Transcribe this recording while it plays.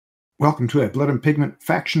Welcome to a Blood and Pigment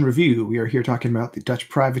faction review. We are here talking about the Dutch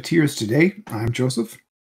privateers today. I'm Joseph.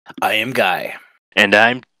 I am Guy. And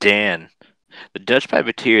I'm Dan. The Dutch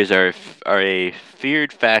privateers are a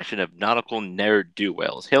feared faction of nautical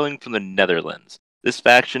ne'er-do-wells hailing from the Netherlands. This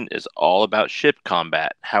faction is all about ship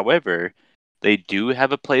combat. However, they do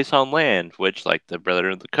have a place on land, which, like the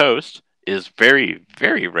Brethren of the Coast, is very,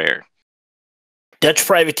 very rare. Dutch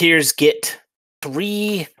privateers get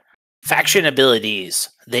 3 faction abilities.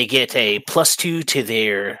 They get a +2 to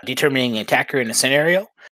their determining attacker in a scenario,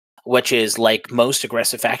 which is like most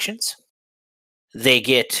aggressive factions. They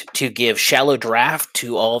get to give shallow draft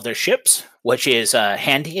to all of their ships, which is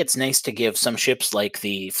handy. It's nice to give some ships like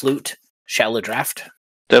the Flute shallow draft.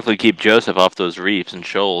 Definitely keep Joseph off those reefs and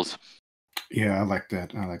shoals. Yeah, I like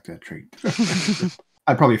that. I like that trait.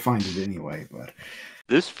 I'd probably find it anyway, but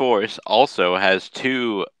This force also has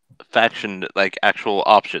 2 faction actual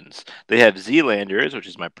options. They have Zealanders, which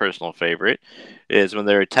is my personal favorite. Is when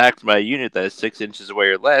they're attacked by a unit that is 6 inches away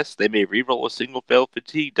or less, they may reroll a single failed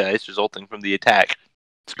fatigue dice resulting from the attack.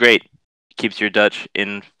 It's great. It keeps your Dutch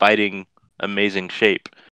in fighting amazing shape,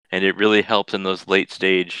 and it really helps in those late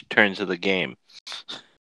stage turns of the game.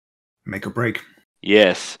 make or break.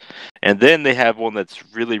 Yes. And then they have one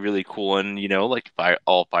that's really, really cool and, like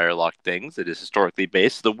all Firelock things. It is historically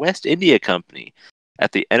based. The West India Company.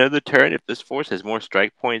 At the end of the turn, if this force has more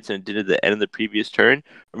strike points than it did at the end of the previous turn,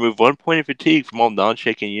 remove 1 point of fatigue from all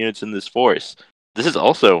non-shaken units in this force. This is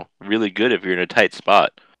also really good if you're in a tight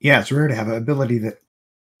spot. Yeah, it's rare to have an ability that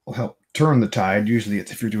will help turn the tide. Usually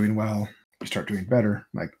it's if you're doing well, you start doing better,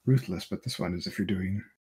 like Ruthless, but this one is if you're doing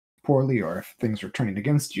poorly or if things are turning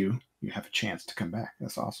against you, you have a chance to come back.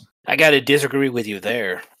 That's awesome. I got to disagree with you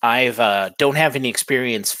there. I don't have any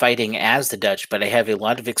experience fighting as the Dutch, but I have a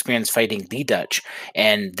lot of experience fighting the Dutch.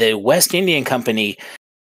 And the West Indian Company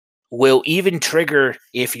will even trigger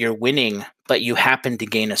if you're winning, but you happen to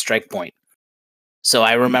gain a strike point. So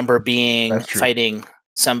I remember fighting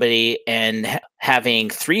somebody and having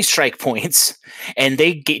 3 strike points, and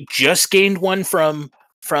they just gained one from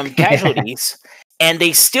casualties. And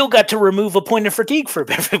they still got to remove a point of fatigue for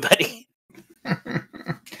everybody.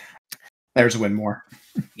 There's a win more.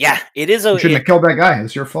 Yeah, it is. You shouldn't have killed that guy.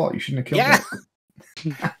 It's your fault. You shouldn't have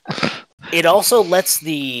killed that. It also lets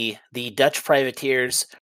the Dutch privateers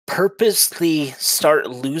purposely start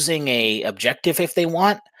losing a objective if they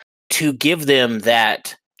want to give them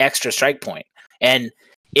that extra strike point. And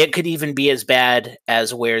it could even be as bad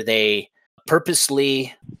as where they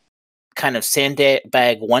purposely kind of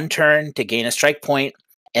sandbag 1 turn to gain a strike point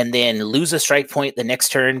and then lose a strike point the next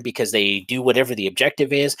turn because they do whatever the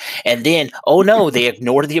objective is. And then, oh no, they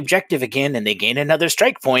ignore the objective again and they gain another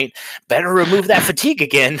strike point. Better remove that fatigue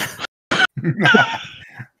again.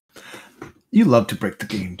 You love to break the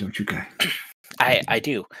game, don't you, Guy? I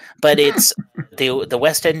do. But it's the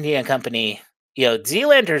West Indian Company,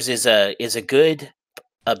 Zealanders is a good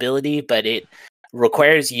ability, but it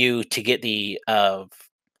requires you to get the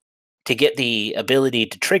ability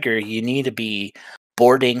to trigger, you need to be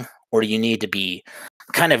boarding or you need to be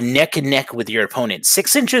kind of neck and neck with your opponent.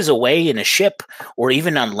 6 inches away in a ship or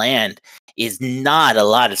even on land is not a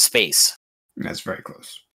lot of space. That's very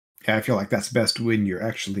close. Yeah, I feel like that's best when you're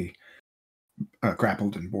actually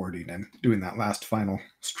grappled and boarding and doing that last final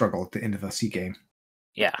struggle at the end of a sea game.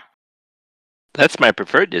 Yeah. That's my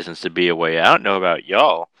preferred distance to be away. I don't know about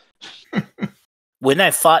y'all. When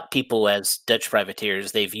I fought people as Dutch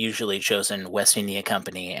privateers, they've usually chosen West India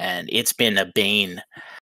Company, and it's been a bane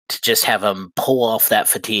to just have them pull off that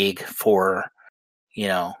fatigue for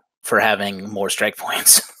having more strike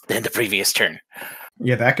points than the previous turn.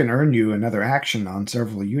 Yeah, that can earn you another action on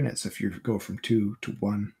several units if you go from 2 to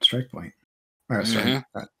 1 strike point.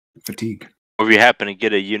 Fatigue. Or if you happen to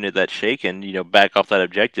get a unit that's shaken, back off that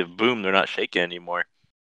objective, boom, they're not shaken anymore.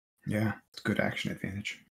 Yeah, it's good action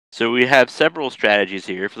advantage. So we have several strategies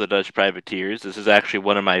here for the Dutch privateers. This is actually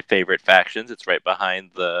one of my favorite factions. It's right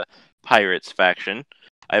behind the Pirates faction.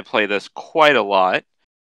 I play this quite a lot.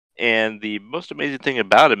 And the most amazing thing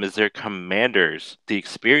about them is their commanders. The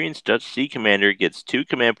experienced Dutch Sea Commander gets 2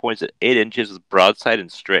 command points at 8 inches with broadside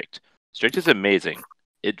and strict. Strict is amazing.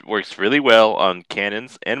 It works really well on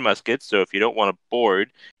cannons and muskets, so if you don't want to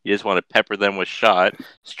board, you just want to pepper them with shot,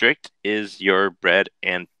 strict is your bread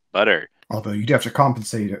and butter. Although you'd have to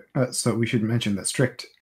compensate it. So we should mention that strict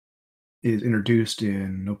is introduced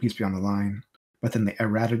in No Peace Beyond the Line, but then they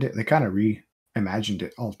errated it. They kind of reimagined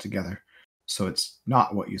it altogether. So it's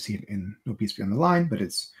not what you see in No Peace Beyond the Line, but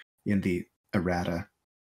it's in the errata.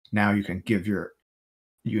 Now you can give your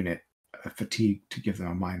unit a fatigue to give them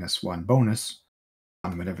a -1 bonus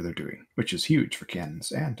on whatever they're doing, which is huge for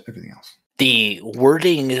cannons and everything else. The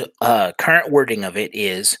wording, current wording of it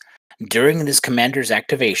is, during this commander's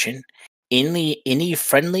activation, any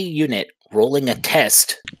friendly unit rolling a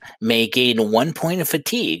test may gain 1 point of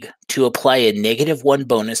fatigue to apply a -1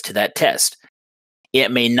 bonus to that test. It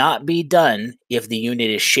may not be done if the unit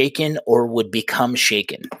is shaken or would become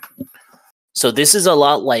shaken. So this is a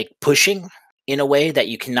lot like pushing in a way that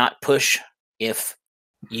you cannot push if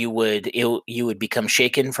you would become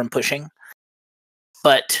shaken from pushing.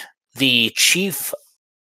 But the chief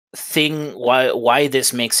thing why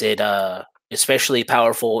this makes it especially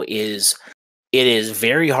powerful is it is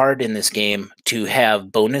very hard in this game to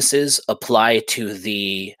have bonuses apply to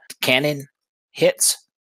the cannon hits.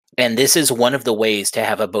 And this is one of the ways to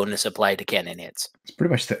have a bonus apply to cannon hits. It's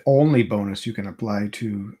pretty much the only bonus you can apply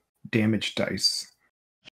to damage dice.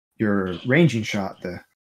 Your ranging shot, the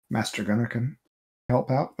Master Gunner, can help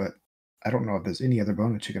out, but I don't know if there's any other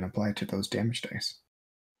bonus you can apply to those damage dice.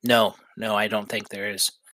 No, I don't think there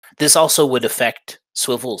is. This also would affect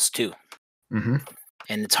swivels too. Mm-hmm.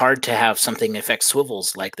 And it's hard to have something affect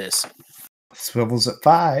swivels like this. Swivels at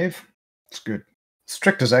 5. It's good.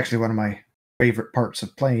 Strict is actually one of my favorite parts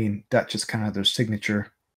of playing Dutch. Is kind of their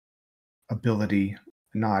signature ability,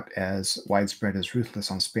 not as widespread as Ruthless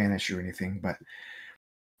on Spanish or anything, but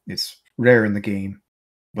it's rare in the game.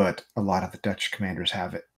 But a lot of the Dutch commanders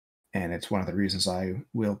have it, and it's one of the reasons I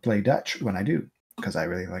will play Dutch when I do, because I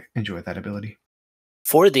really enjoy that ability.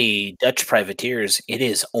 For the Dutch privateers, it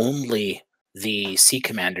is only the sea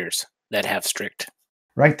commanders that have strict.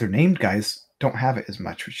 Right, their named guys don't have it as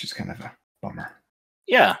much, which is kind of a bummer.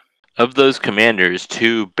 Yeah. Of those commanders,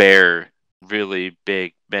 2 bear really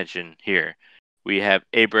big mention here. We have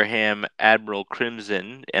Abraham Admiral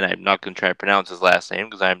Crimson, and I'm not going to try to pronounce his last name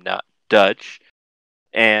because I'm not Dutch,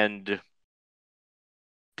 and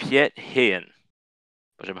Piet Heyen,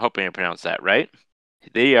 which I'm hoping I pronounced that right.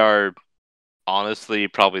 They are honestly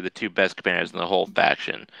probably the 2 best commanders in the whole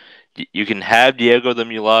faction. You can have Diego the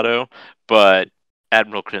Mulatto, but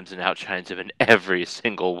Admiral Crimson outshines him in every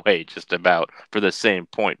single way, just about, for the same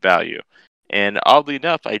point value. And oddly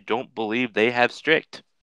enough, I don't believe they have strict,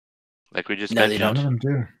 like we just mentioned. None of them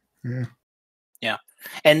do. Yeah.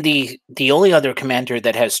 And the only other commander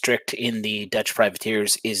that has strict in the Dutch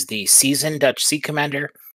privateers is the seasoned Dutch sea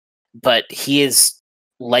commander, but he is,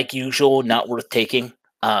 like usual, not worth taking.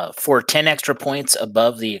 For 10 extra points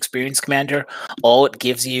above the experienced commander, all it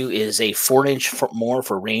gives you is a 4-inch more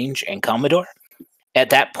for range and Commodore.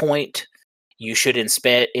 At that point, you should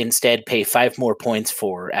instead pay 5 more points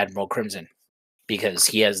for Admiral Crimson, because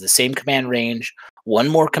he has the same command range, 1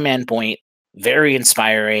 more command point, very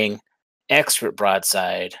inspiring, expert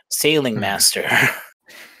broadside, sailing master.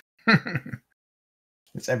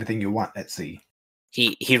 It's everything you want at sea.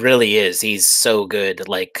 He really is. He's so good.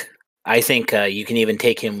 Like, I think you can even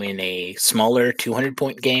take him in a smaller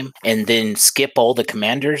 200-point game and then skip all the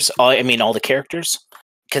commanders. All the characters,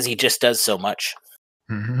 because he just does so much.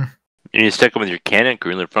 Mm-hmm. You stick him with your cannon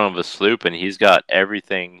crew in front of a sloop, and he's got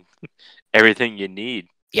everything you need.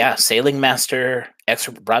 Yeah, sailing master,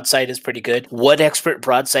 expert broadside is pretty good. What expert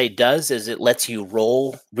broadside does is it lets you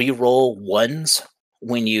re-roll 1s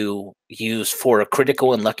when you use for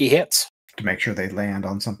critical and lucky hits. To make sure they land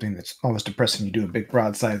on something that's almost depressing. You do a big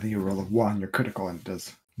broadside, then you roll a 1, you're critical, and it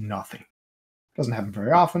does nothing. Doesn't happen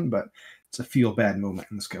very often, but it's a feel-bad moment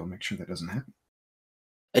in the skill. Make sure that doesn't happen.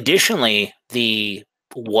 Additionally, the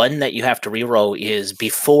 1 that you have to reroll is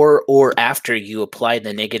before or after you apply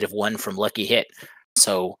the -1 from lucky hit.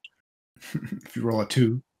 So if you roll a 2,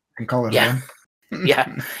 you can call it a 1.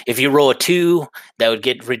 Yeah. If you roll a 2, that would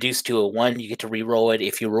get reduced to a 1. You get to re-roll it.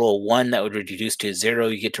 If you roll a 1, that would reduce to a 0.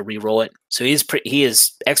 You get to re-roll it. So he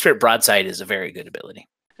is expert broadside is a very good ability.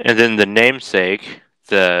 And then the namesake,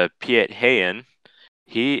 the Piet Heyen,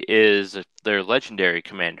 he is their legendary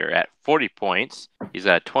commander at 40 points. He's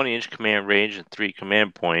got a 20-inch command range and 3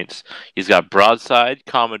 command points. He's got broadside,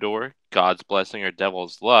 Commodore, God's Blessing or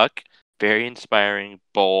Devil's Luck, very inspiring,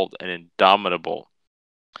 bold, and indomitable.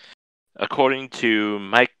 According to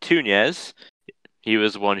Mike Tunez, he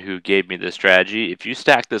was the one who gave me this strategy. If you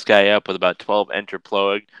stack this guy up with about 12 Enter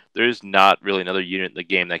Ploeg, there's not really another unit in the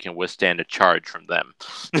game that can withstand a charge from them.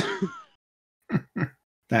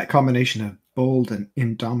 That combination of bold and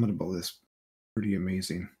indomitable is pretty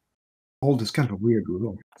amazing. Bold is kind of a weird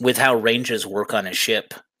rule. With how ranges work on a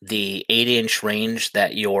ship, the 8-inch range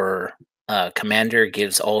that your commander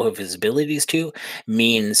gives all of his abilities to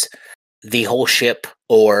means the whole ship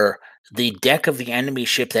or the deck of the enemy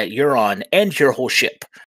ship that you're on and your whole ship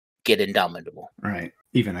get indomitable. Right.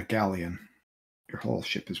 Even a galleon, your whole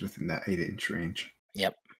ship is within that 8-inch range.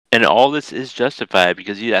 Yep. And all this is justified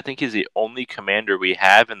because I think he's the only commander we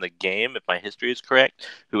have in the game, if my history is correct,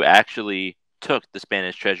 who actually took the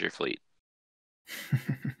Spanish treasure fleet.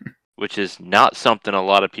 Which is not something a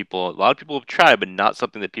lot of people have tried, but not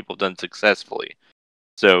something that people have done successfully.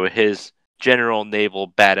 So his general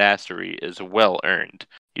naval badassery is well earned.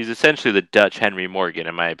 He's essentially the Dutch Henry Morgan,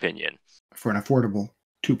 in my opinion. For an affordable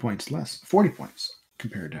 2 points less, 40 points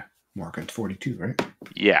compared to Morgan's 42, right?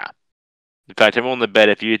 Yeah. In fact, I'm willing to bet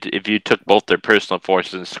if you took both their personal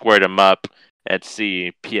forces and squared them up at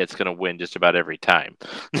sea, Piet's going to win just about every time.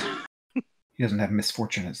 He doesn't have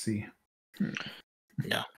misfortune at sea.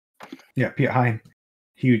 No. Yeah, Piet Hein,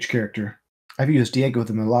 huge character. I've used Diego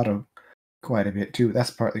the Mulatto quite a bit too.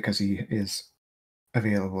 That's partly because he is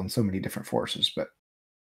available in so many different forces, but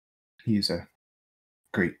he's a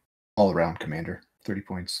great all-around commander. 30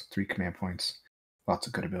 points, 3 command points, lots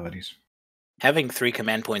of good abilities. Having 3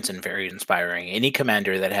 command points is very inspiring. Any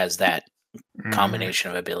commander that has that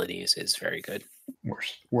combination of abilities is very good.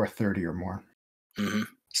 Worth 30 or more. Mm-hmm.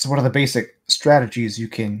 So what are the basic strategies you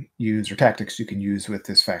can use or tactics you can use with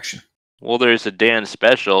this faction? Well, there's a Dan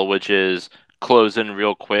special, which is close in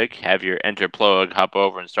real quick, have your enter plug, hop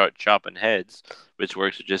over and start chopping heads, which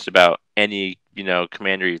works with just about any,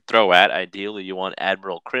 commander you throw at. Ideally, you want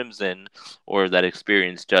Admiral Crimson or that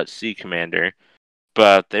experienced Dutch Sea commander,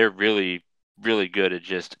 but they're really, really good at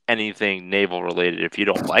just anything naval related. If you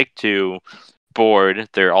don't like to board,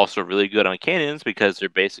 they're also really good on cannons because their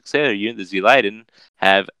basic sailor unit, the Zeeleiden,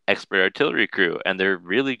 have expert artillery crew, and they're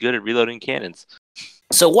really good at reloading cannons.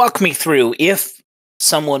 So walk me through, if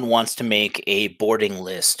someone wants to make a boarding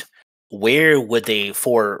list, where would they,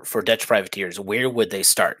 for Dutch privateers, where would they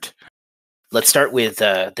start? Let's start with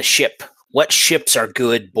the ship. What ships are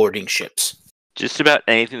good boarding ships? Just about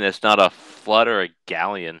anything that's not a flood or a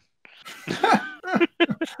galleon.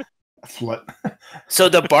 Flood. So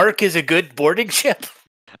the bark is a good boarding ship?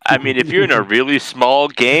 I mean, if you're in a really small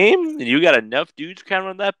game and you got enough dudes counting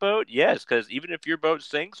on that boat, yes, because even if your boat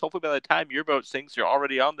sinks, hopefully by the time your boat sinks, you're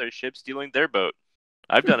already on their ship stealing their boat.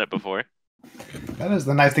 I've done it before. That is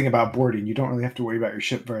the nice thing about boarding. You don't really have to worry about your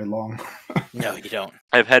ship very long. No, you don't.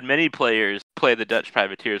 I've had many players play the Dutch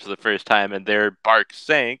privateers for the first time and their bark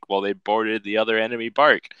sank while they boarded the other enemy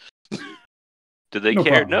bark. Did they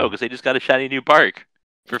care? No, because they just got a shiny new bark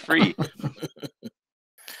for free.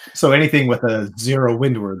 So anything with a 0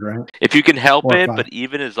 windward, right? If you can help Or it, 5. but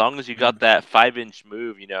even as long as you got that 5-inch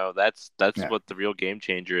move, that's Yeah. what the real game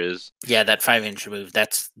changer is. Yeah, that 5-inch move,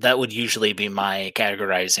 that would usually be my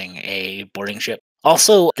categorizing a boarding ship.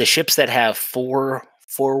 Also, the ships that have 4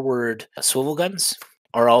 forward swivel guns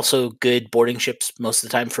are also good boarding ships most of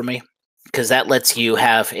the time for me, because that lets you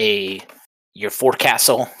have your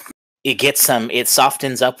forecastle. It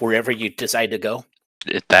softens up wherever you decide to go.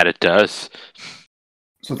 It does.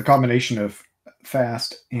 So the combination of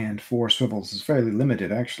fast and 4 swivels is fairly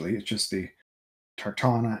limited, actually. It's just the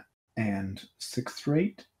Tartana and 6th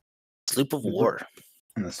rate. Sloop of War.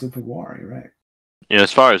 And the Sloop of War, you're right.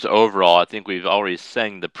 As far as overall, I think we've already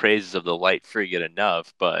sang the praises of the light frigate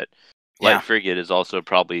enough, but light frigate is also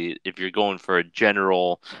probably, if you're going for a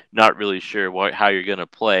general, not really sure how you're going to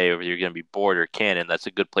play, or whether you're going to be board or cannon, that's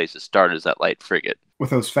a good place to start, is that light frigate.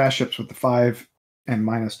 With those fast ships with the 5 and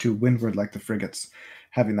 -2 windward like the frigates,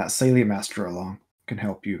 having that Sailing Master along can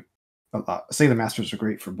help you a lot. Sailing Masters are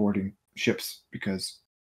great for boarding ships because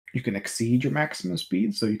you can exceed your maximum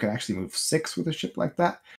speed, so you can actually move 6 with a ship like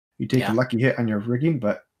that. You take a lucky hit on your rigging,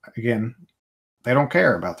 but again, they don't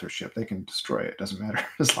care about their ship. They can destroy it. It doesn't matter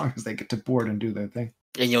as long as they get to board and do their thing.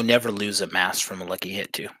 And you'll never lose a mast from a lucky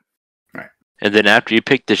hit, too. Right. And then after you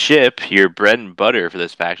pick the ship, your bread and butter for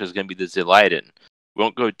this faction is going to be the Zeeleiden.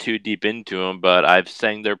 Won't go too deep into them, but I've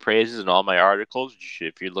sang their praises in all my articles.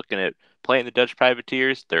 If you're looking at playing the Dutch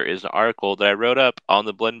privateers, there is an article that I wrote up on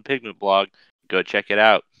the Blood and Pigment blog. Go check it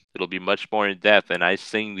out. It'll be much more in depth, and I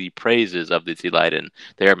sing the praises of the Zeeleiden.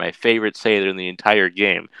 They are my favorite sailor in the entire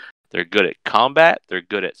game. They're good at combat. They're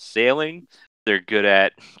good at sailing. They're good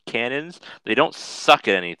at cannons. They don't suck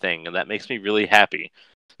at anything, and that makes me really happy.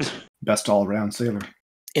 Best all-around sailor.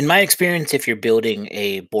 In my experience, if you're building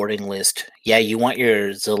a boarding list, you want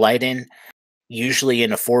your Zeeleiden usually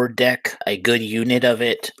in a forward deck, a good unit of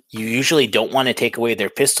it. You usually don't want to take away their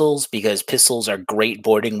pistols because pistols are great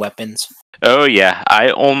boarding weapons. Oh yeah,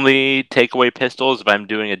 I only take away pistols if I'm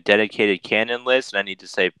doing a dedicated cannon list and I need to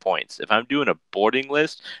save points. If I'm doing a boarding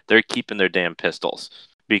list, they're keeping their damn pistols.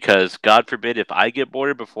 Because God forbid if I get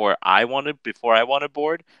boarded before I want to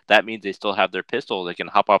board, that means they still have their pistols. They can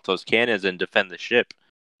hop off those cannons and defend the ship.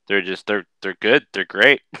 They're good. They're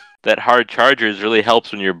great. That hard chargers really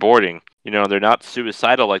helps when you're boarding. They're not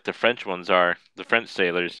suicidal like the French ones are, the French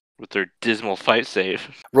sailors. with their dismal fight save.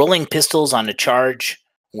 Rolling pistols on a charge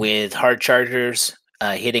with hard chargers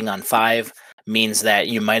hitting on 5 means that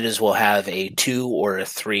you might as well have a 2 or a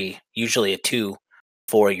 3, usually a 2,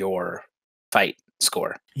 for your fight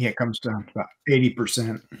score. Yeah, it comes down to about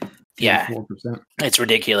 80%. Yeah. 84%. It's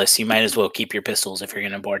ridiculous. You might as well keep your pistols if you're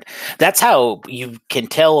going to board. That's how you can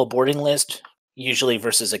tell a boarding list, usually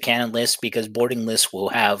versus a cannon list, because boarding lists will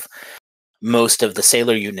have most of the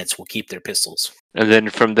sailor units will keep their pistols. And then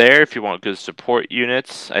from there, if you want good support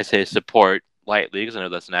units, I say support lightly because I know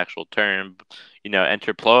that's an actual term. You know,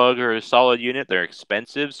 enter plug or a solid unit, they're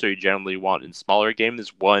expensive, so you generally want in smaller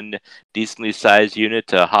games one decently sized unit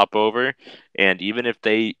to hop over. And even if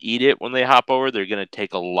they eat it when they hop over, they're going to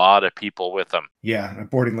take a lot of people with them. Yeah, a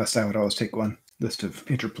boarding list, I would always take one list of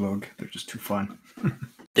interplug. They're just too fun.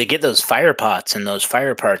 They get those fire pots, and those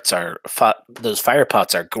fire pots are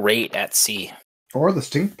great at sea. Or the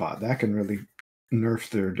stink pot, that can really nerf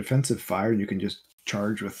their defensive fire. You can just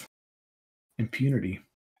charge with impunity.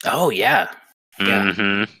 Oh yeah. Yeah.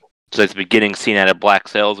 Mm-hmm. It's like the beginning scene out of Black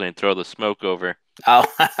Sails when you throw the smoke over. Oh.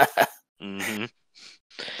 Mm-hmm.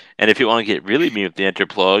 And if you want to get really mean with the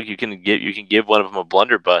interplug, you can give one of them a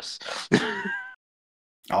blunderbuss.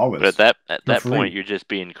 Always. But at that point, you're just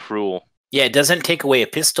being cruel. Yeah, it doesn't take away a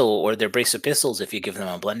pistol or their brace of pistols if you give them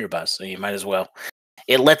a blunderbuss, so you might as well.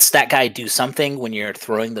 It lets that guy do something when you're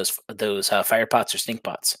throwing those fire pots or stink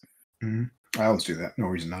pots. Mm-hmm. I always do that. No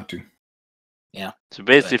reason not to. Yeah. So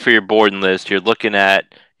basically, for your boarding list, you're looking at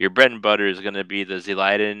your bread and butter is going to be the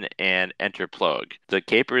Zeleiden and Enterplug. The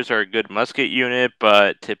Capers are a good musket unit,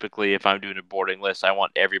 but typically, if I'm doing a boarding list, I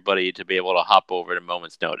want everybody to be able to hop over at a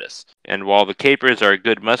moment's notice. And while the Capers are a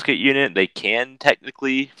good musket unit, they can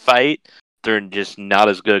technically fight. They're just not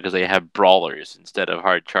as good because they have brawlers instead of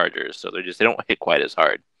hard chargers, so they don't hit quite as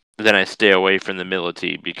hard. But then I stay away from the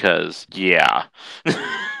military because, yeah.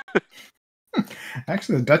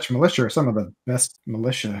 Actually, the Dutch militia are some of the best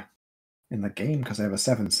militia in the game because they have a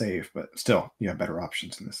 7 save, but still, you have better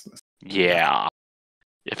options in this list. Yeah.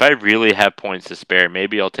 If I really have points to spare,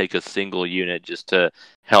 maybe I'll take a single unit just to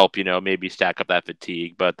help, maybe stack up that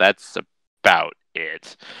fatigue, but that's about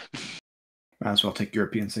it. Might as well take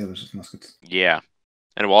European sailors as muskets. Yeah.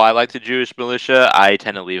 And while I like the Jewish militia, I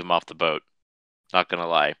tend to leave them off the boat. Not gonna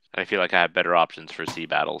lie. I feel like I have better options for sea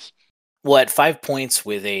battles. Well, at 5 points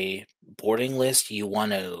with a boarding list, you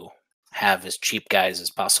want to have as cheap guys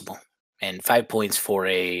as possible. And 5 points for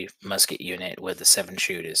a musket unit with a 7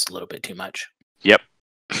 shoot is a little bit too much. Yep.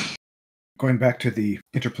 Going back to the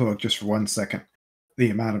interplug just for 1 second,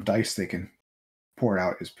 the amount of dice they can pour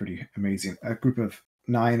out is pretty amazing. A group of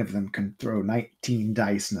 9 of them can throw 19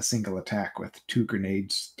 dice in a single attack with 2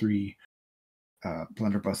 grenades, 3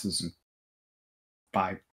 blunderbusses,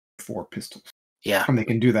 and 4 pistols. Yeah. And they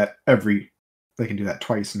can do that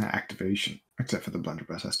twice in activation, except for the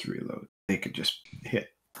blunderbuss has to reload. They could just hit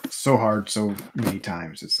so hard so many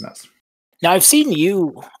times. It's nuts. Now, I've seen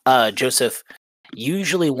you, Joseph,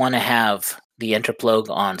 usually want to have the interplug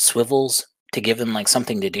on swivels to give them like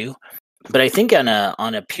something to do. But I think on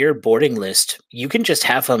a pure boarding list, you can just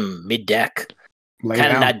have them mid-deck,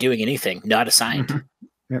 kind of not doing anything, not assigned.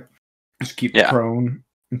 Mm-hmm. Yep. Just keep them prone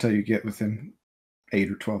until you get within 8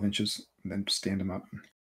 or 12 inches, and then stand them up.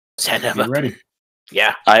 Stand them up. Ready.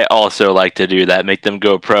 Yeah. I also like to do that, make them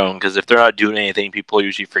go prone, because if they're not doing anything, people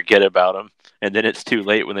usually forget about them, and then it's too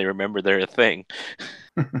late when they remember they're a thing.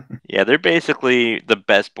 Yeah, they're basically the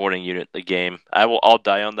best boarding unit in the game. I'll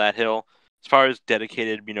die on that hill. As far as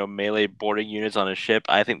dedicated, melee boarding units on a ship,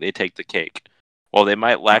 I think they take the cake. While they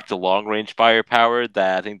might lack the long-range firepower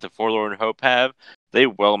that I think the Forlorn Hope have, they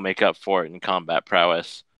well make up for it in combat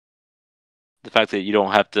prowess. The fact that you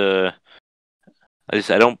don't have to...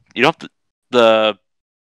 The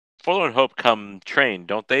Forlorn Hope come trained,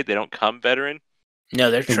 don't they? They don't come veteran? No,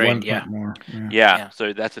 they're trained, yeah. More. Yeah,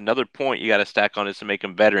 so that's another point you got to stack on is to make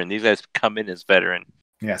them veteran. These guys come in as veteran.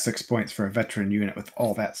 Yeah, 6 points for a veteran unit with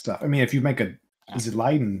all that stuff. I mean, if you make a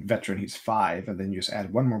Zeleiden veteran, he's 5, and then you just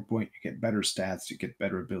add 1 more point, you get better stats, you get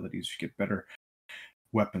better abilities, you get better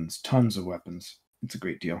weapons, tons of weapons. It's a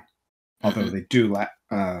great deal. Although they do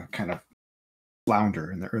kind of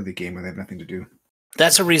flounder in the early game where they have nothing to do.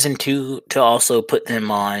 That's a reason to also put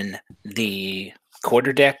them on the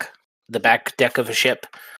quarter deck, the back deck of a ship,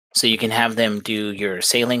 so you can have them do your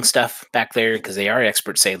sailing stuff back there because they are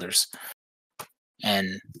expert sailors,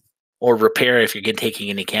 or repair if you're taking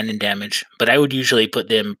any cannon damage. But I would usually put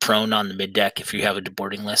them prone on the mid deck if you have a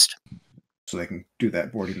boarding list, so they can do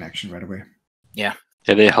that boarding action right away. Yeah.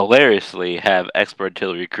 And they hilariously have expert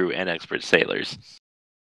artillery crew and expert sailors.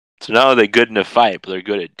 So not only are they good in a fight, but they're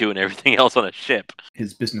good at doing everything else on a ship.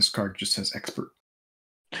 His business card just says expert.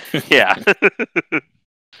 Yeah.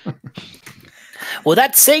 Well,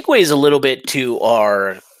 that segues a little bit to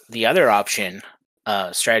the other option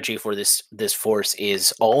strategy for this force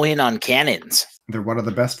is all in on cannons. They're one of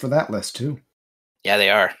the best for that list too. Yeah, they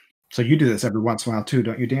are. So you do this every once in a while too,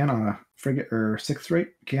 don't you, Dan? On a frigate or 6th rate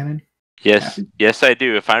cannon? Yes, I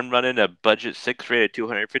do. If I'm running a budget 6 rate at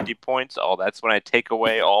 250 points, that's when I take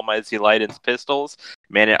away all my Zeliden's pistols,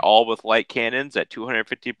 man it all with light cannons at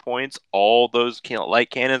 250 points. All those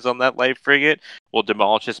light cannons on that light frigate will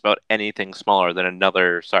demolish just about anything smaller than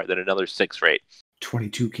another 6 rate.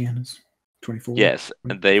 22 cannons? 24? Yes,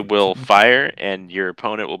 and they will fire, and your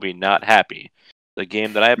opponent will be not happy. The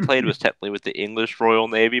game that I played was technically with the English Royal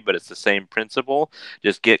Navy, but it's the same principle.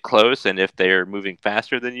 Just get close, and if they're moving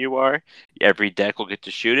faster than you are, every deck will get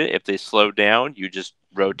to shoot it. If they slow down, you just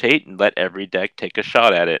rotate and let every deck take a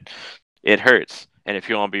shot at it. It hurts. And if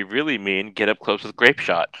you want to be really mean, get up close with Grape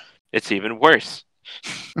Shot. It's even worse.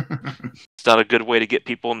 It's not a good way to get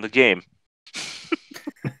people in the game.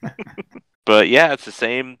 But yeah, it's the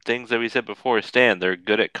same things that we said before, Stan. They're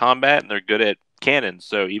good at combat, and they're good at cannons.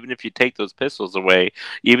 So even if you take those pistols away,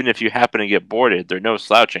 even if you happen to get boarded, they're no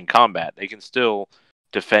slouch in combat. They can still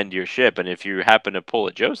defend your ship. And if you happen to pull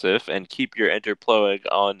a Joseph and keep your Enterploeg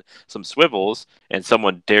on some swivels, and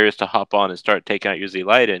someone dares to hop on and start taking out your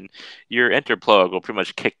Zeliden, your Enterploeg will pretty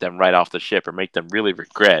much kick them right off the ship or make them really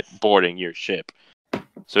regret boarding your ship.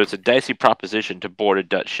 So it's a dicey proposition to board a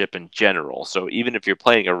Dutch ship in general. So even if you're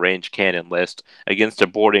playing a range cannon list against a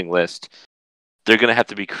boarding list, they're going to have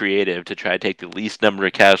to be creative to try to take the least number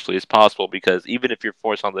of casualties possible, because even if you're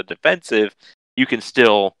forced on the defensive, you can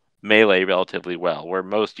still melee relatively well, where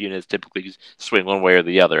most units typically swing one way or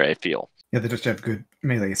the other, I feel. Yeah, they just have good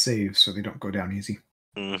melee saves, so they don't go down easy.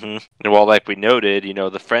 Mm-hmm. And while, like we noted,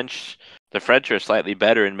 the French are slightly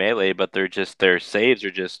better in melee, but their saves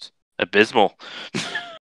are just abysmal.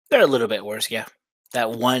 They're a little bit worse, yeah.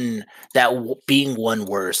 Being one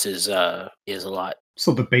worse is a lot.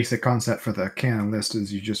 So the basic concept for the cannon list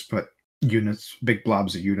is you just put units, big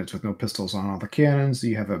blobs of units with no pistols on all the cannons.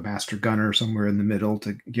 You have a master gunner somewhere in the middle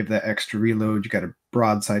to give that extra reload. You got a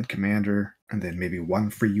broadside commander, and then maybe one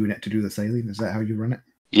free unit to do the sailing. Is that how you run it?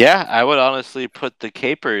 Yeah, I would honestly put the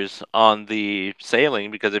capers on the sailing,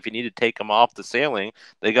 because if you need to take them off the sailing,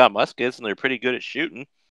 they got muskets and they're pretty good at shooting.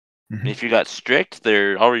 Mm-hmm. If you got strict,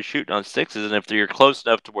 they're already shooting on 6s, and if you're close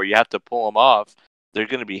enough to where you have to pull them off, they're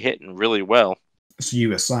going to be hitting really well. So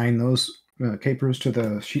you assign those capers to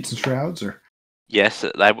the sheets and shrouds, or? Yes,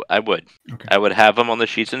 I would. Okay. I would have them on the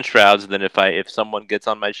sheets and shrouds, and then if someone gets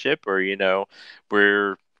on my ship, or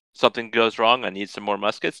where something goes wrong, I need some more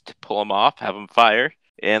muskets, to pull them off, have them fire,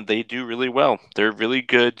 and they do really well. They're really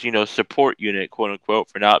good, support unit, quote unquote,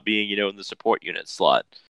 for not being, in the support unit slot.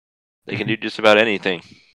 They can do just about anything.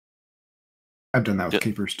 I've done that with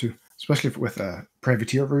capers too, especially with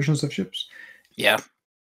privateer versions of ships. Yeah.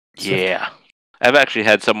 Yeah. I've actually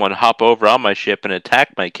had someone hop over on my ship and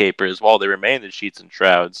attack my capers while they remain in the sheets and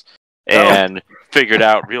shrouds, and figured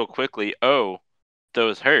out real quickly,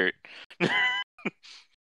 those hurt.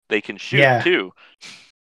 They can shoot too.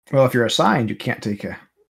 Well, if you're assigned, you can't take a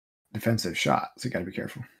defensive shot, so you got to be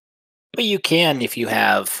careful. But you can if you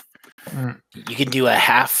have. You can do a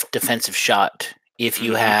half defensive shot if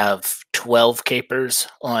you have 12 capers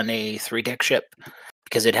on a 3-deck ship,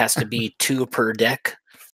 because it has to be 2 per deck.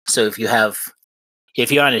 So if you're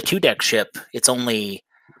on a 2-deck ship, it's only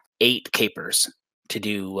 8 capers to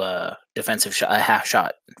do defensive shot, a half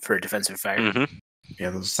shot for a defensive fire. Mm-hmm.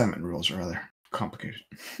 Yeah, those assignment rules are rather complicated.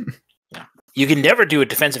 Yeah. You can never do a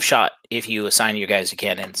defensive shot if you assign your guys to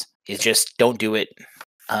cannons. It's just don't do it.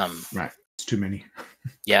 Right, it's too many.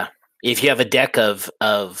 Yeah, if you have a deck of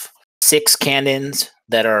 6 cannons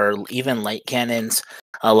that are even light cannons,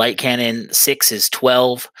 a light cannon 6 is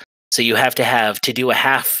 12. So you have to do a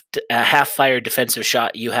half fire defensive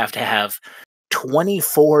shot. You have to have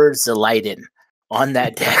 24 Zeliden on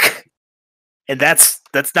that deck, and that's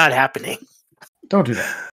not happening. Don't do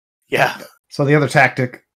that. Yeah. So the other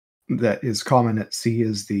tactic that is common at sea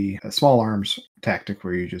is the small arms tactic,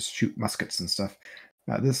 where you just shoot muskets and stuff.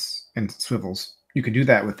 This and swivels. You can do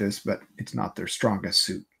that with this, but it's not their strongest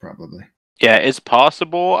suit, probably. Yeah, it's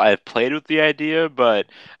possible. I've played with the idea, but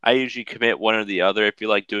I usually commit one or the other. I feel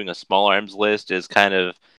like doing a small arms list is kind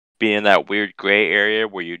of being in that weird gray area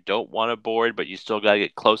where you don't want to board, but you still got to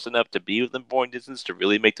get close enough to be within boarding distance to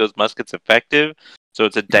really make those muskets effective. So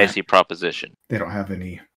it's a dicey proposition. They don't have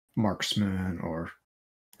any marksmen or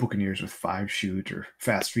buccaneers with 5 shoot or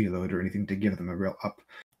fast reload or anything to give them a real up,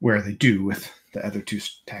 where they do with the other 2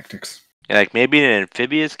 tactics. And like maybe in an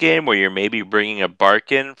amphibious game where you're maybe bringing a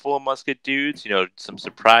bark in full of musket dudes, some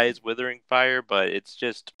surprise withering fire, but it's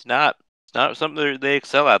not something that they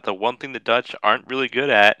excel at. The one thing the Dutch aren't really good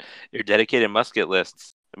at are dedicated musket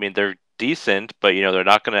lists. I mean, they're decent, but they're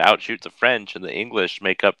not going to outshoot the French, and the English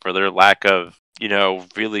make up for their lack of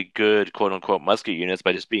really good quote unquote musket units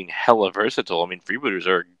by just being hella versatile. I mean, freebooters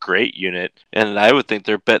are a great unit, and I would think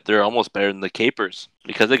they're almost better than the capers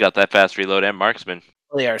because they got that fast reload and marksman.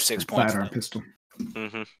 They are 6 points. Sidearm pistol.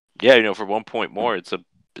 Mm-hmm. Yeah, for 1 point more, it's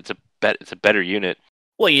a better unit.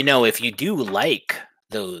 Well, if you do like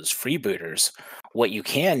those freebooters, what you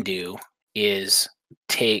can do is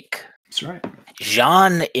take That's right.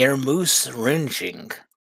 Jean Hermus Runging.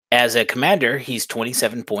 As a commander, he's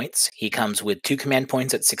 27 points. He comes with 2 command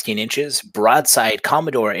points at 16 inches, broadside,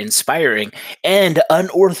 Commodore, inspiring, and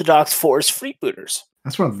unorthodox force freebooters.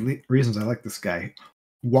 That's one of the reasons I like this guy.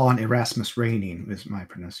 Juan Erasmus Reining is my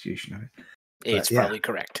pronunciation of it. It's probably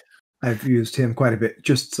correct. I've used him quite a bit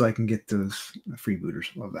just so I can get those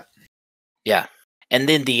freebooters. Love that. Yeah. And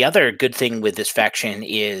then the other good thing with this faction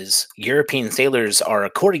is European sailors are a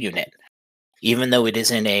core unit, even though it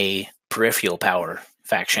isn't a peripheral power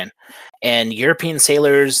faction. And European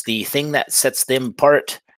sailors, the thing that sets them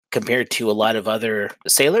apart compared to a lot of other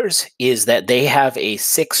sailors is that they have a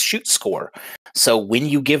 6 shoot score. So when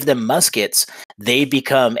you give them muskets, they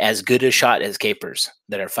become as good a shot as capers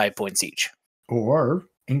that are 5 points each. Or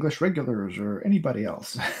English regulars or anybody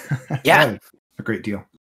else. Yeah. A great deal.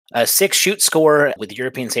 A 6 shoot score with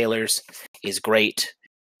European sailors is great.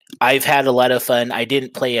 I've had a lot of fun. I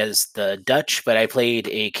didn't play as the Dutch, but I played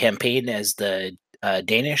a campaign as the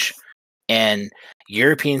Danish. And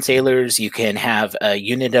European sailors, you can have a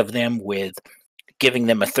unit of them with giving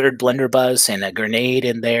them a 3rd blunderbuss and a grenade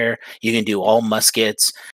in there. You can do all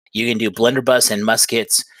muskets. You can do blunderbuss and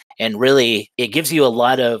muskets. And really, it gives you a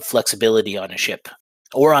lot of flexibility on a ship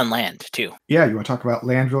or on land, too. Yeah, you want to talk about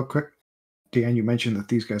land real quick? Dan, you mentioned that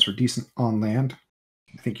these guys were decent on land.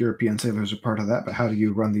 I think European sailors are part of that, but how do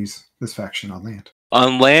you run this faction on land?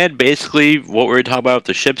 On land, basically, what we're talking about with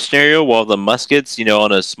the ship scenario, while the muskets,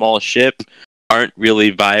 on a small ship aren't really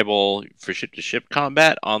viable for ship-to-ship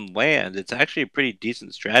combat, on land, it's actually a pretty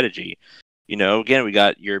decent strategy. Again, we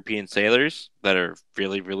got European sailors that are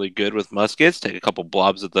really, really good with muskets. Take a couple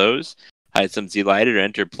blobs of those, hide some Z-lighted or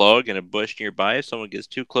enter plug in a bush nearby. If someone gets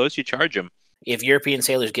too close, you charge them. If European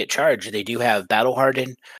sailors get charged, they do have Battle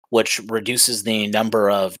Harden, which reduces the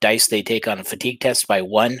number of dice they take on a fatigue test by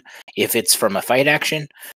 1 if it's from a fight action.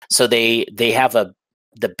 So they have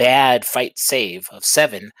the bad fight save of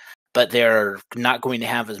 7, but they're not going to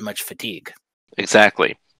have as much fatigue.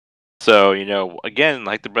 Exactly. So, again,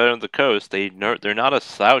 like the Brother of the Coast, they're not a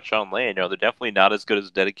slouch on land. They're definitely not as good as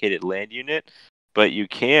a dedicated land unit, but you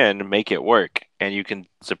can make it work, and you can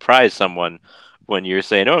surprise someone when you're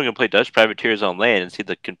saying, I'm going to play Dutch privateers on land, and see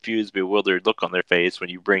the confused, bewildered look on their face when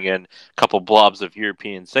you bring in a couple blobs of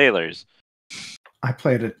European sailors. I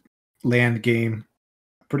played a land game,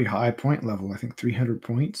 pretty high point level, I think 300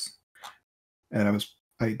 points. And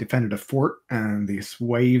I defended a fort, and these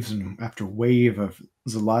waves and after wave of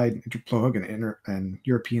Zalide, Interplug, and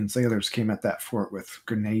European sailors came at that fort with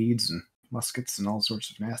grenades and muskets and all sorts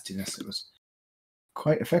of nastiness. It was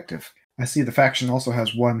quite effective. I see the faction also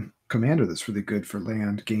has one commander that's really good for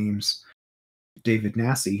land games, David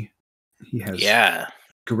Nassy. He has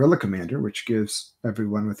Guerrilla Commander, which gives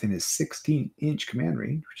everyone within his 16-inch command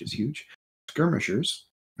range, which is huge. Skirmishers,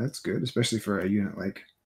 that's good, especially for a unit like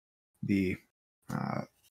the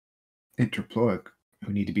Interplug,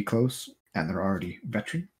 who need to be close, and they're already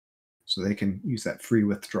veteran, so they can use that free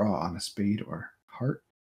withdraw on a spade or heart.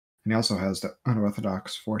 And he also has the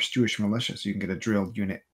unorthodox force Jewish militia, so you can get a drilled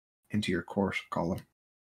unit into your core column.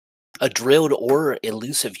 A drilled or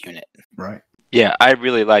elusive unit. Right. Yeah, I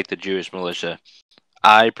really like the Jewish militia.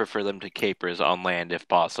 I prefer them to capers on land if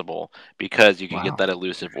possible, because you can get that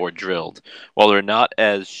elusive or drilled. While they're not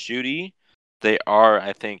as shooty, they are,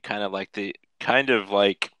 I think, kind of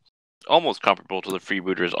like almost comparable to the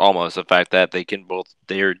freebooters. Almost the fact that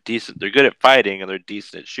they are decent. They're good at fighting and they're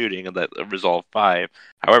decent at shooting, and that resolve 5.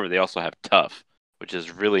 However, they also have tough, which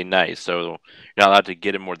is really nice. So you're not allowed to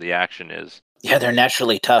get them where the action is. Yeah, they're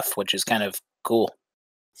naturally tough, which is kind of cool.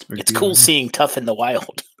 It's cool seeing tough in the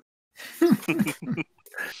wild.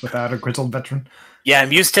 Without a grizzled veteran? Yeah,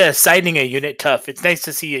 I'm used to signing a unit tough. It's nice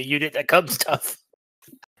to see a unit that comes tough.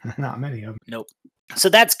 Not many of them. Nope. So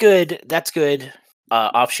that's good. That's good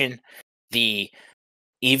option.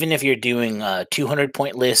 Even if you're doing a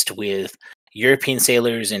 200-point list with European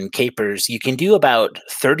sailors and capers, you can do about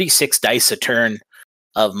 36 dice a turn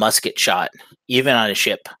of musket shot, even on a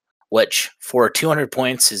ship which for 200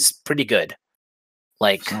 points is pretty good.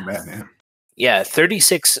 Like, It's not bad, man. yeah,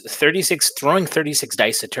 36 throwing 36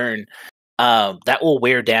 dice a turn. That will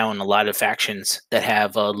wear down a lot of factions that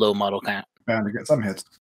have a low model count. Bound to get some hits.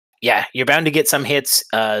 Yeah, you're bound to get some hits.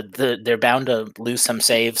 They're bound to lose some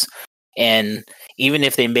saves, and even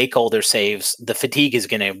if they make all their saves, the fatigue is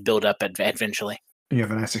going to build up eventually. You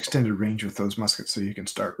have a nice extended range with those muskets, so you can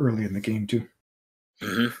start early in the game too.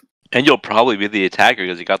 Mm-hmm. And you'll probably be the attacker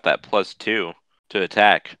because you got that +2 to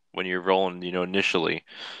attack when you're rolling, initially.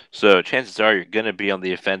 So chances are you're going to be on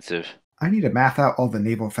the offensive. I need to math out all the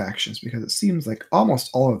naval factions because it seems like almost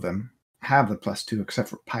all of them have the +2 except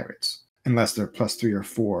for pirates, unless they're +3 or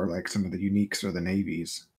 4, like some of the uniques or the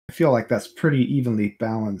navies. I feel like that's pretty evenly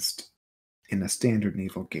balanced in a standard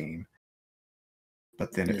naval game,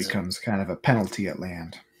 but then it becomes kind of a penalty at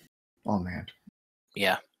land, on land.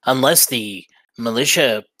 Yeah, unless the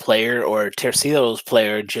militia player or tercios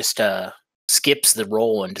player just skips the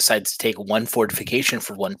roll and decides to take 1 fortification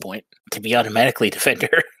for 1 point to be automatically defender.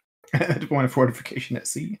 One fortification at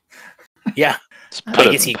sea. Yeah. Just put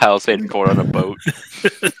a palisade fort on a boat.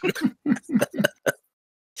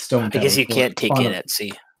 Stone I guess you can't take it at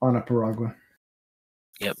sea. On a piragua.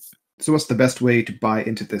 Yep. So what's the best way to buy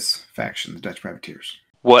into this faction, the Dutch Privateers?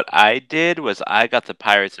 What I did was I got the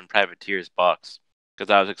Pirates and Privateers box because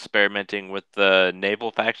I was experimenting with the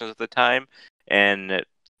naval factions at the time, and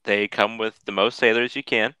they come with the most sailors you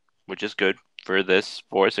can, which is good for this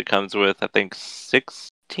force. It comes with, I think,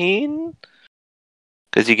 16?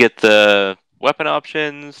 Because you get the weapon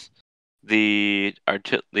options, the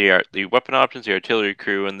weapon options, the artillery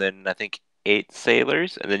crew, and then I think 8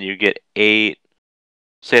 sailors, and then you get 8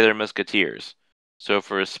 sailor musketeers. So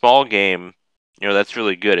for a small game, that's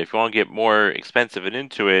really good. If you want to get more expensive and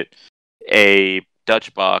into it, a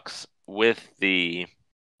Dutch box with the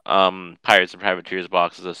Pirates and Privateers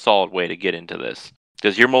box is a solid way to get into this.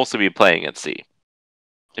 Because you're mostly be playing at sea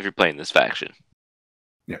if you're playing this faction.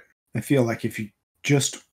 Yeah. I feel like if you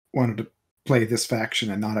just wanted to play this faction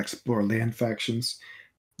and not explore land factions,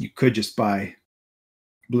 you could just buy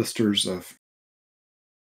blisters of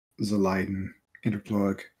Zeleiden,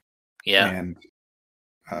 Interplug, and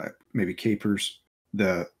maybe capers.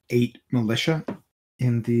 The 8 militia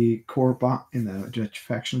in the core in the Dutch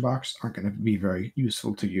faction box aren't going to be very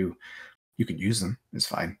useful to you. You can use them; it's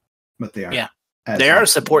fine, but they are. Yeah, they are a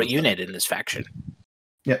support unit in this faction.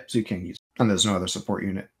 Yep, so you can use them. And there's no other support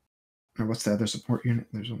unit. Or what's the other support unit?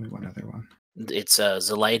 There's only one other one. It's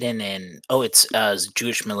Zeleiden and it's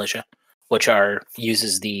Jewish militia, which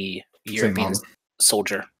uses the European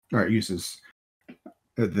soldier. Or it uses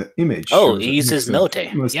the image. Oh, it uses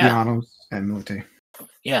Milite. Milicianos and Milite.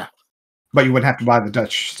 Yeah. But you wouldn't have to buy the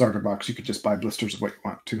Dutch starter box. You could just buy blisters of what you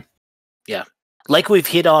want to. Yeah. Like we've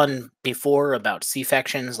hit on before about sea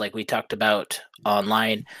factions, like we talked about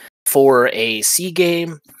online. For a sea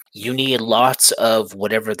game, you need lots of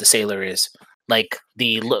whatever the sailor is. Like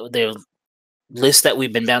the list that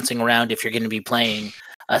we've been bouncing around, if you're going to be playing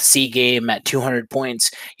a sea game at 200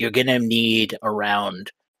 points, you're going to need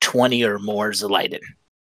around 20 or more Zeleiden.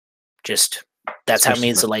 That's how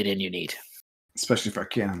many Zeleiden you need. Especially for a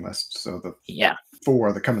cannon list. So the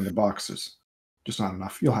 4 that come in the box is just not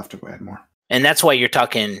enough. You'll have to go add more. And that's why you're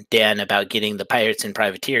talking, Dan, about getting the Pirates and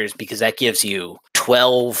Privateers, because that gives you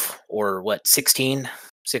 12 or 16?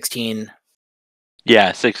 16.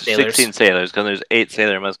 Yeah, 16 sailors, because there's 8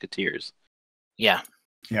 sailor musketeers. Yeah.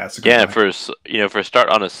 Yeah, it's a good for a start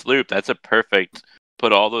on a sloop, that's a perfect.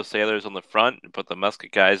 Put all those sailors on the front and put the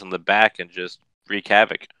musket guys on the back and just wreak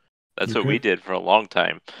havoc. That's what we did for a long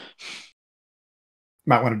time.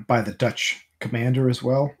 Might want to buy the Dutch commander as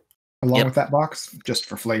well, along with that box, just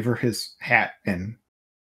for flavor. His hat and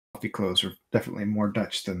coffee clothes are definitely more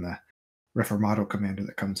Dutch than the Reformado commander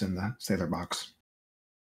that comes in the sailor box.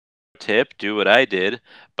 Tip, do what I did.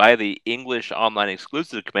 Buy the English online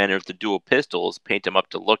exclusive commander with the dual pistols, paint him up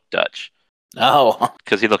to look Dutch. Oh.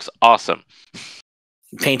 Because he looks awesome.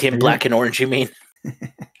 Paint him black and orange, you mean?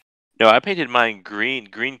 No, I painted mine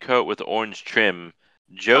green coat with orange trim.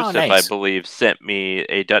 Joseph, nice. I believe, sent me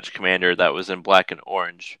a Dutch commander that was in black and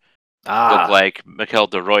orange. Ah. Looked like Michiel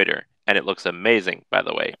de Ruyter, and it looks amazing, by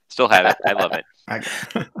the way. Still have it. I love it.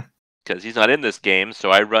 Because he's not in this game, so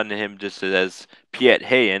I run him just as Piet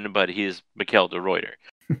Heyen, but he's Michiel de Ruyter.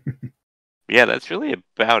 Yeah, that's really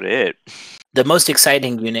about it. The most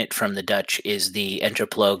exciting unit from the Dutch is the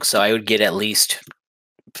Enterplug, so I would get at least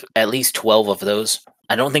 12 of those.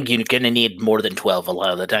 I don't think you're going to need more than 12 a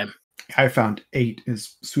lot of the time. I found 8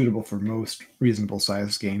 is suitable for most reasonable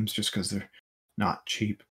sized games just because they're not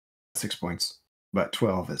cheap. 6 points, but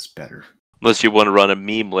 12 is better. Unless you want to run a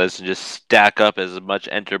meme list and just stack up as much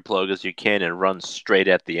Enterplogue as you can and run straight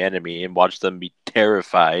at the enemy and watch them be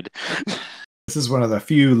terrified. This is one of the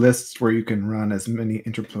few lists where you can run as many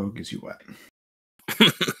Interplogue as you want.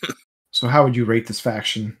 So how would you rate this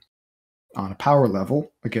faction on a power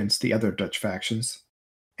level against the other Dutch factions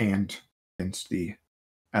and against the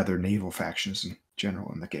other naval factions in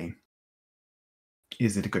general in the game?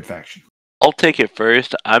 Is it a good faction? I'll take it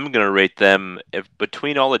first. I'm going to rate them, if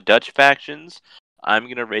between all the Dutch factions, I'm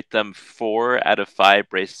going to rate them 4 out of 5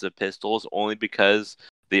 braces of pistols, only because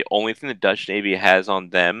the only thing the Dutch Navy has on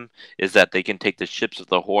them is that they can take the ships of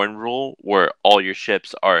the Horn rule, where all your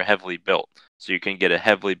ships are heavily built. So you can get a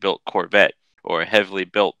heavily built corvette, or a heavily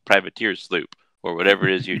built privateer sloop, or whatever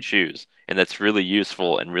it is you choose. And that's really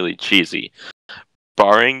useful and really cheesy.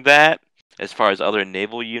 Barring that, as far as other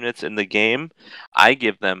naval units in the game, I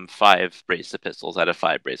give them 5 brace of pistols out of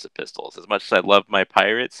 5 brace of pistols. As much as I love my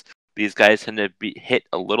pirates, these guys tend to be hit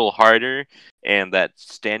a little harder, and that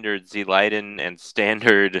standard Z-Leiden and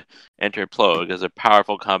standard Enterplogue is a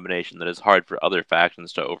powerful combination that is hard for other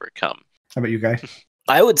factions to overcome. How about you, Guy?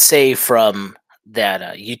 I would say from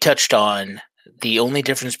that you touched on the only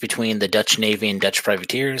difference between the Dutch Navy and Dutch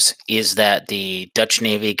privateers is that the Dutch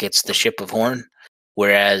Navy gets the ship of Horn,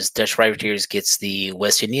 whereas Dutch privateers gets the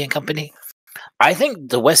West Indian Company. I think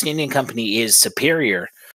the West Indian Company is superior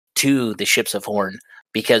to the ships of Horn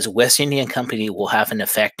because West Indian Company will have an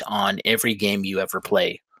effect on every game you ever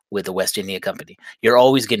play with the West India Company. You're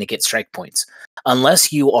always going to get strike points.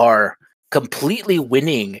 Unless you are completely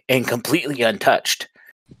winning and completely untouched.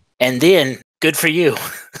 And then, good for you.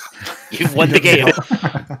 You've won the game.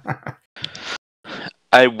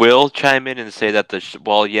 I will chime in and say that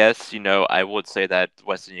while yes, I would say that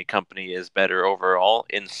West Indian Company is better overall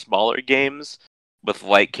in smaller games with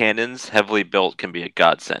light cannons. Heavily built can be a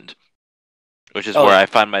godsend, which is where I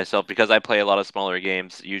find myself, because I play a lot of smaller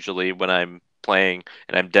games. Usually, when I'm playing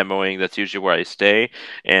and I'm demoing, that's usually where I stay.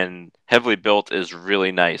 And heavily built is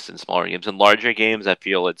really nice in smaller games. In larger games, I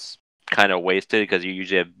feel it's kind of wasted because you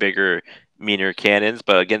usually have bigger, meaner cannons,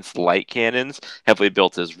 but against light cannons, heavily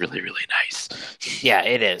built is really, really nice. Yeah,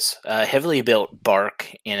 it is. Heavily built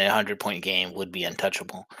bark in a 100-point game would be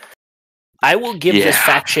untouchable. I will give this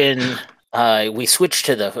faction. We switched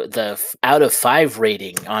to the out of 5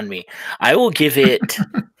 rating on me. I will give it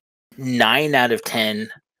 9 out of 10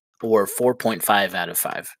 or 4.5 out of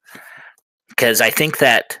 5 because I think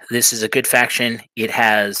that this is a good faction. It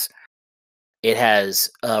has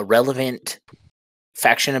relevant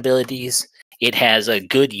faction abilities. It has a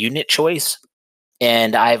good unit choice,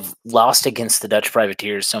 and I've lost against the Dutch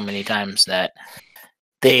privateers so many times that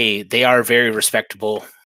they are very respectable.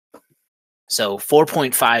 So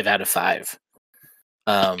 4.5 out of 5.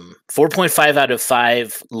 4.5 out of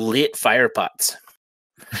 5 lit fire pots.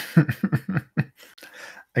 Are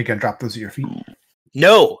you gonna drop those at your feet?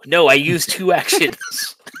 No, I use 2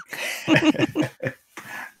 actions.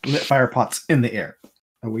 Lit fire pots in the air.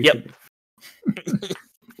 Yep.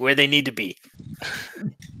 Where they need to be.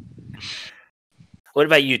 What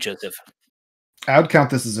about you, Joseph? I would count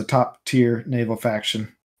this as a top tier naval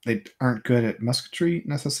faction. They aren't good at musketry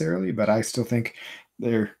necessarily, but I still think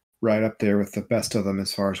they're right up there with the best of them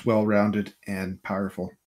as far as well-rounded and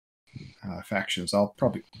powerful factions. I'll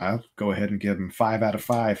go ahead and give them 5 out of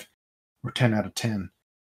 5 or 10 out of 10.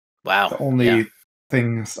 Wow. The only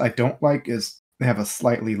things I don't like is they have a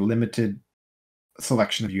slightly limited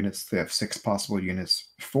selection of units. They have 6 possible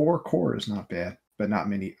units. 4 core is not bad, but not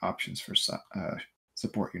many options for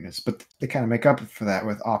support units. But they kind of make up for that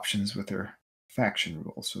with options with their faction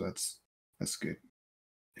rules, so that's good.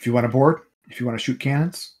 If you want to board, if you want to shoot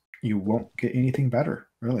cannons, you won't get anything better,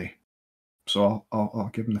 really. So I'll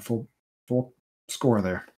give them the full score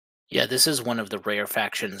there. Yeah, this is one of the rare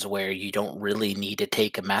factions where you don't really need to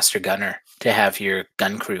take a master gunner to have your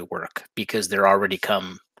gun crew work because they're already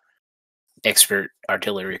come expert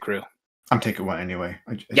artillery crew. I'm taking one anyway.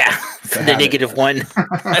 For the -1.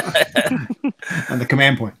 And the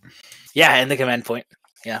command point. Yeah, and the command point.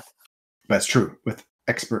 Yeah. That's true. With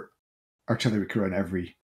expert artillery crew on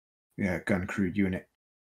every gun crew unit,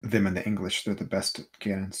 them and the English, they're the best at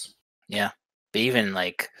cannons. Yeah. But even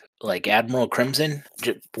like Admiral Crimson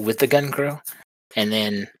with the gun crew, and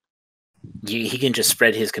then he can just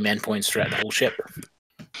spread his command points throughout the whole ship.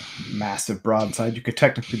 Massive broadside. You could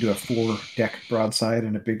technically do a 4-deck broadside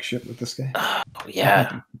in a big ship with this guy. Oh,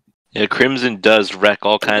 yeah. Yeah, Crimson does wreck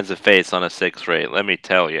all kinds of face on a 6 rate, let me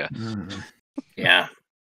tell you. Yeah.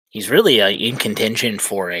 He's really in contention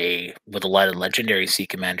with a lot of legendary sea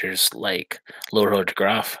commanders like Lord de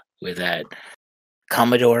Graaf with that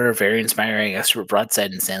Commodore, very inspiring expert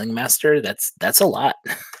broadside and sailing master. That's a lot.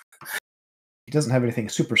 he doesn't have anything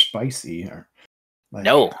super spicy or like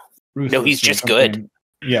No, ruthless he's or just good. something.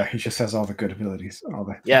 Yeah, he just has all the good abilities, all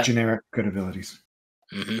the generic good abilities.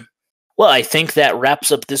 Well, I think that wraps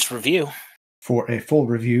up this review. For a full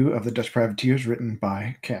review of the Dutch Privateers written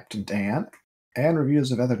by Captain Dan and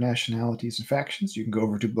reviews of other nationalities and factions, you can go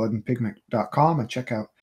over to bloodandplunder.com and check out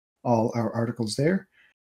all our articles there.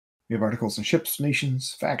 We have articles on ships,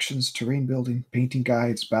 nations, factions, terrain building, painting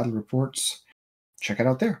guides, battle reports. Check it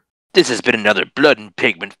out there. This has been another Blood and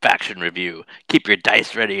Pigment faction review. Keep your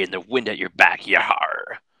dice ready and the wind at your back, yar.